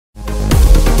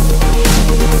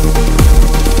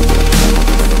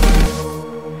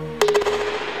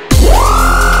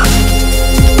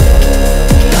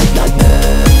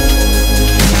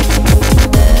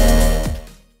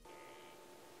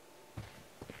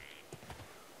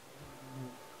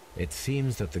It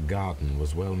seems that the garden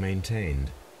was well maintained.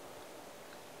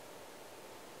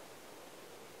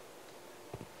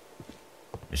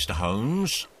 Mr.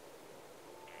 Holmes?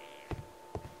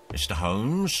 Mr.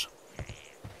 Holmes?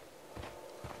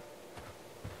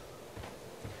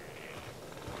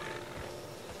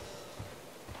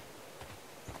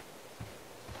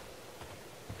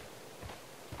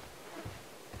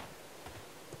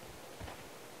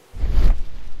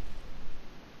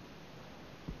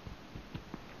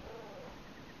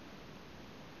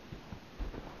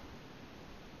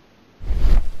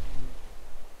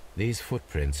 These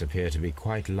footprints appear to be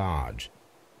quite large.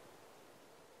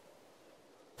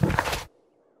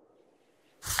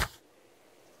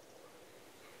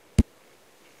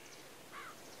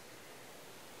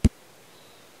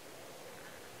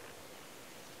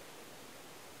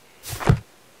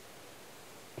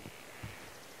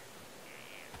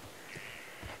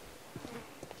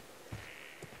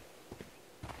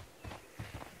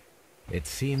 It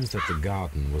seems that the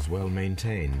garden was well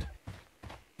maintained.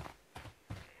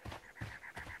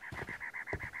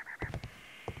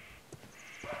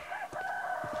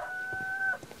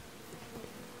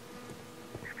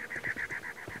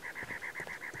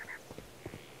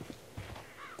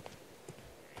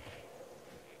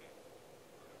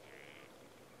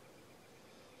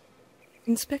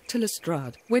 Inspector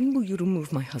Lestrade, when will you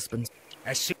remove my husband?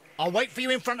 I'll wait for you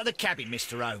in front of the cabin,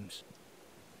 Mr. Holmes.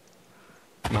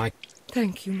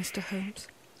 Thank you, Mr. Holmes.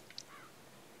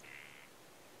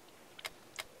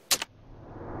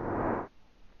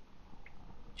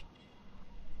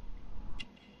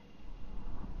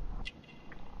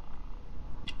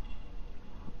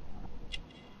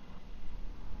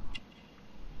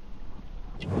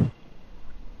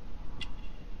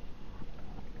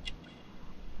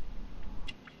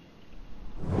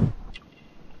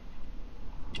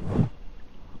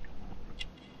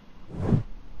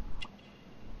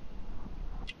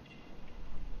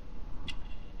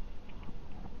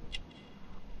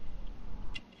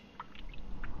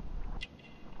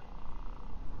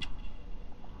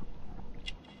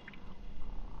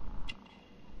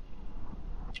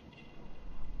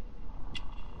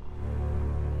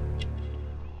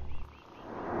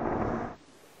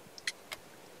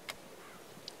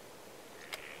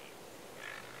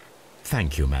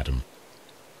 Thank you, madam.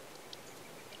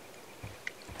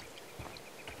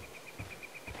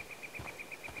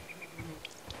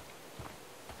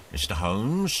 Mr.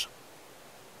 Holmes?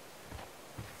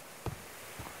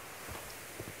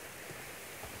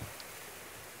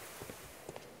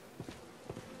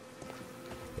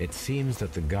 It seems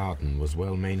that the garden was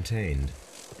well maintained.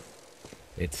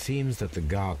 It seems that the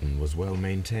garden was well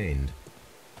maintained.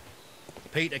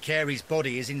 Peter Carey's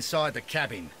body is inside the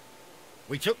cabin.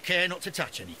 We took care not to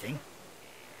touch anything.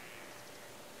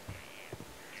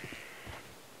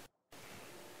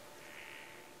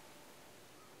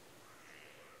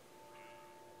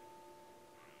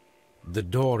 The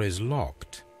door is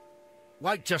locked.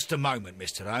 Wait just a moment,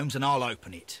 Mr. Holmes, and I'll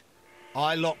open it.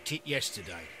 I locked it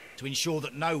yesterday to ensure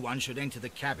that no one should enter the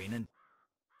cabin and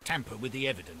tamper with the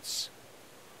evidence.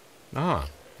 Ah,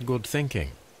 good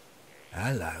thinking.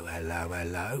 Hello, hello,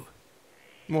 hello.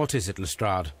 What is it,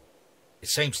 Lestrade? It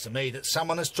seems to me that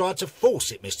someone has tried to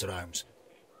force it, Mr. Holmes.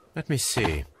 Let me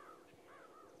see.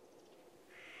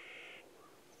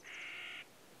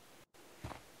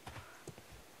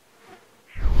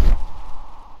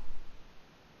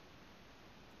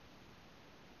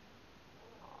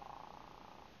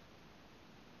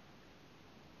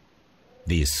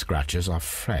 These scratches are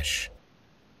fresh.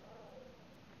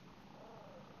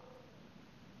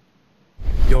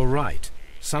 You're right.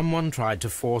 Someone tried to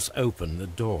force open the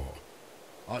door.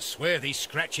 I swear these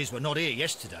scratches were not here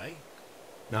yesterday.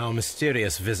 Our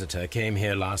mysterious visitor came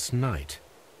here last night.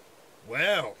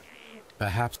 Well...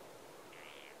 Perhaps...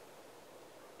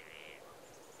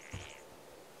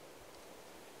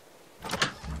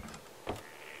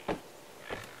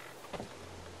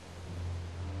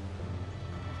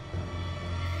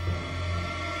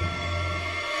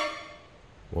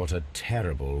 What a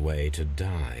terrible way to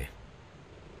die.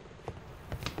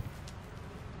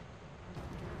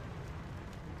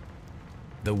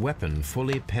 The weapon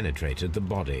fully penetrated the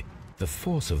body. The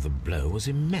force of the blow was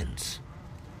immense.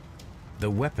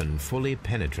 The weapon fully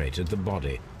penetrated the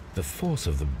body. The force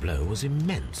of the blow was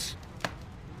immense.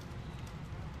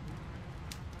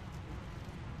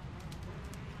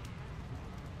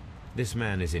 This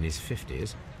man is in his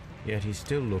 50s, yet he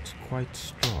still looks quite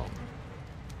strong.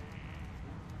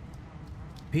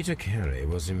 Peter Carey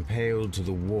was impaled to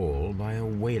the wall by a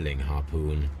whaling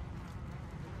harpoon.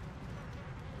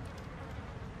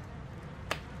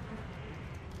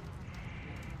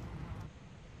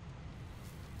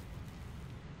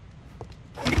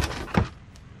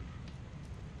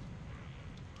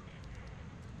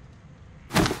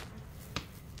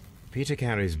 Peter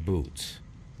Carey's boots.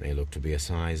 They look to be a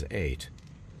size 8.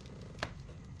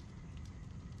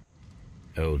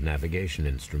 Old navigation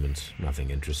instruments.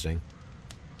 Nothing interesting.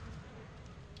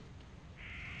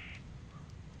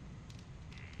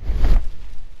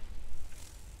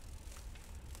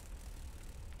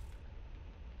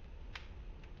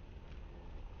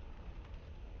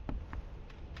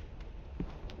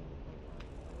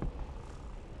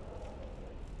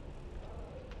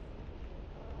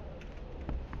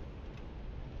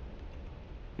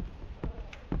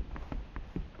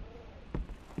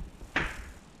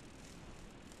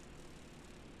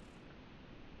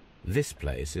 This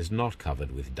place is not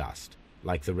covered with dust,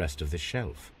 like the rest of the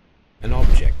shelf. An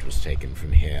object was taken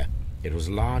from here. It was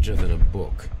larger than a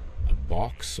book. A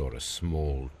box or a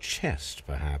small chest,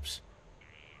 perhaps.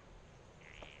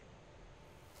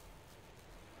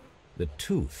 The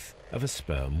tooth of a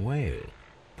sperm whale,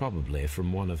 probably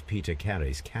from one of Peter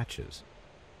Carey's catches.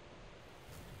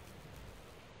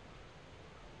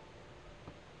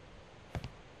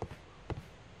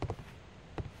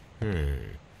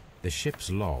 The ship's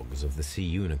logs of the Sea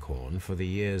Unicorn for the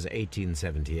years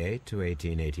 1878 to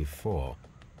 1884.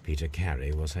 Peter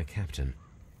Carey was her captain.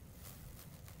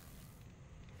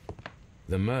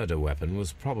 The murder weapon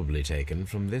was probably taken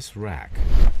from this rack.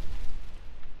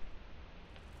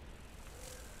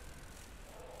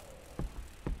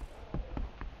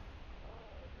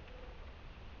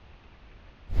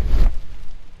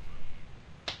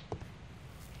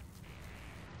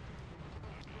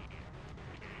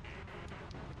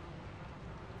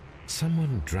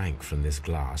 Someone drank from this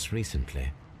glass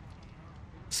recently.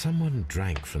 Someone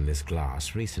drank from this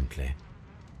glass recently.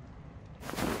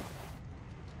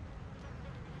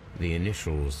 The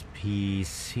initials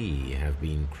PC have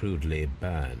been crudely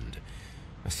burned.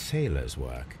 A sailor's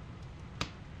work.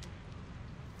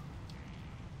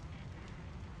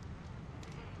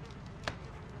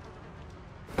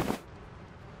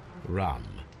 Rum.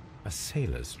 A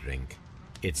sailor's drink.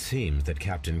 It seems that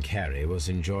Captain Carey was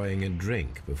enjoying a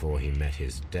drink before he met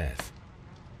his death.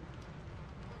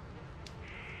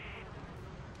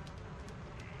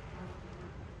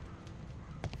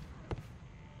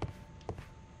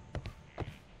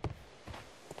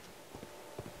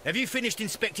 Have you finished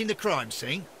inspecting the crime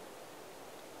scene?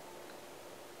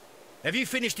 Have you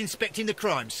finished inspecting the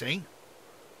crime scene?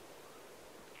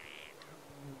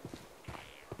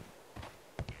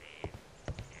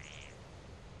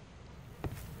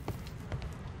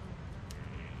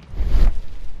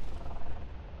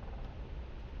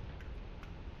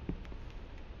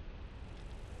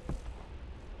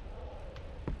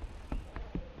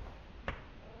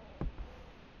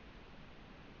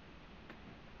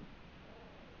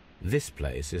 This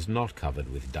place is not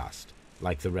covered with dust,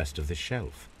 like the rest of the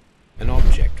shelf. An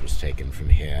object was taken from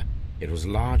here. It was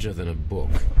larger than a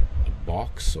book. A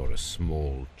box or a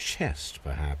small chest,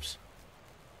 perhaps.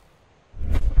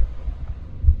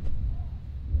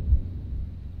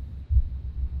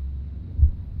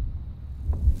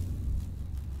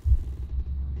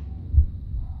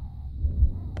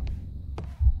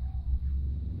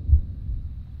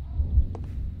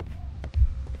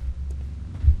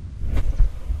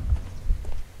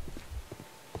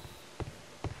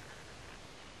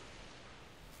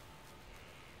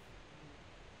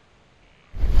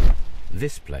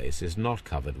 This place is not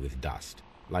covered with dust,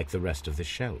 like the rest of the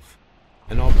shelf.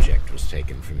 An object was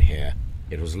taken from here.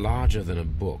 It was larger than a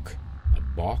book. A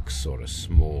box or a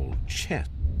small chest.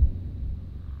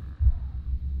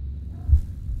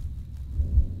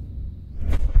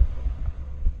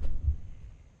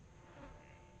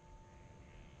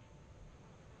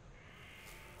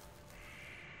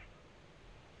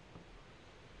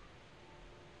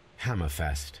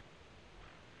 Hammerfest.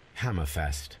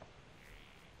 Hammerfest.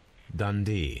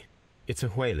 Dundee. It's a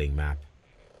whaling map.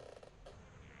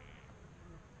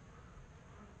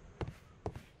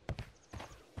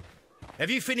 Have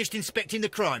you finished inspecting the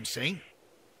crime scene?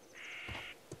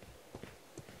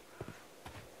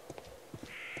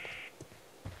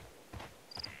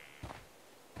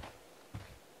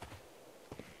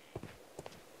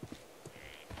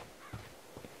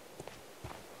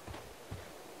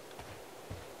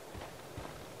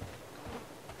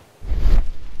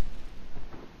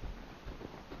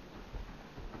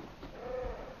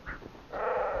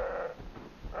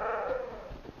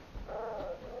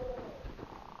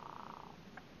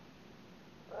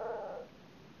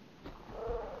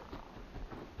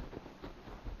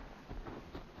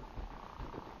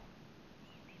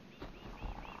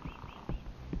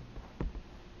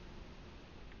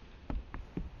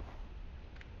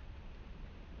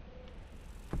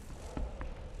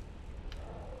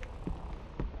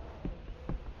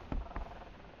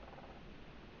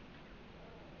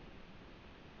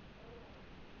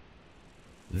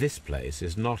 This place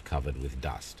is not covered with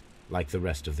dust, like the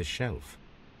rest of the shelf.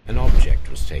 An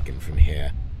object was taken from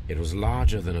here. It was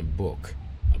larger than a book.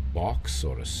 A box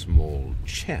or a small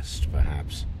chest,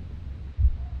 perhaps.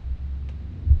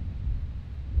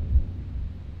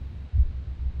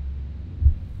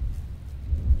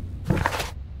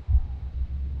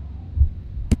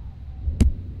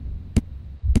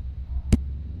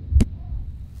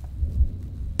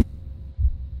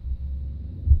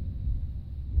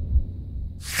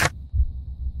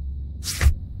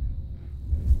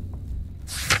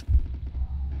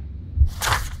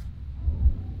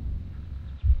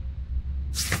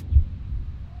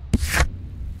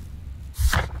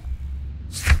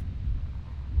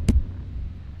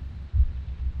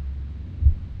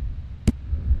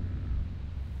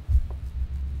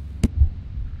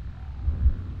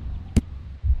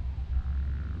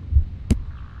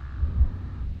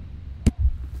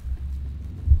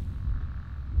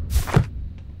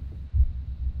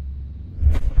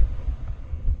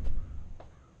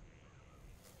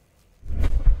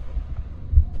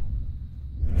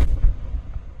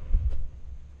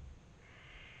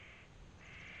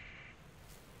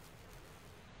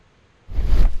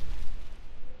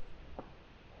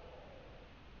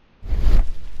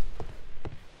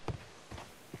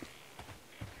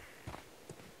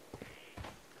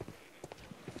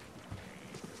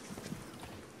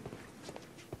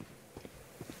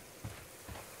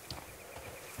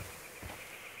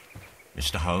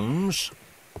 Mr. Holmes?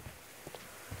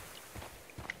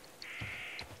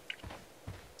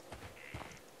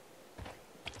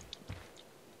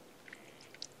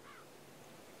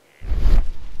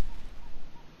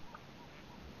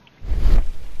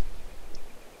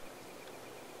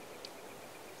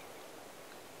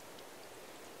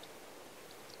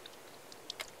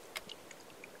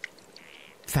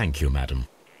 Thank you, madam.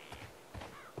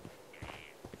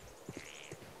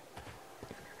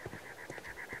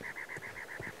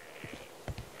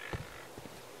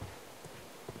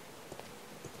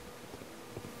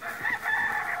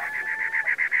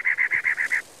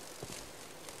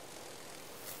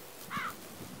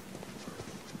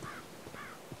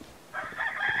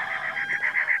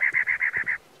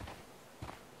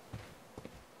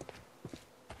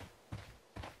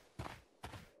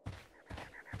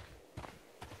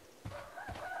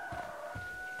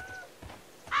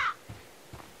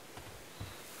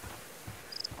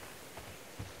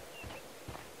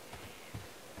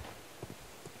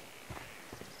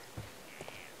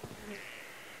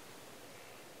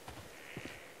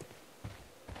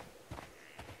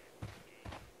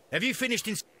 Have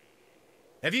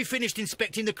you finished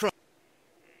inspecting the crime?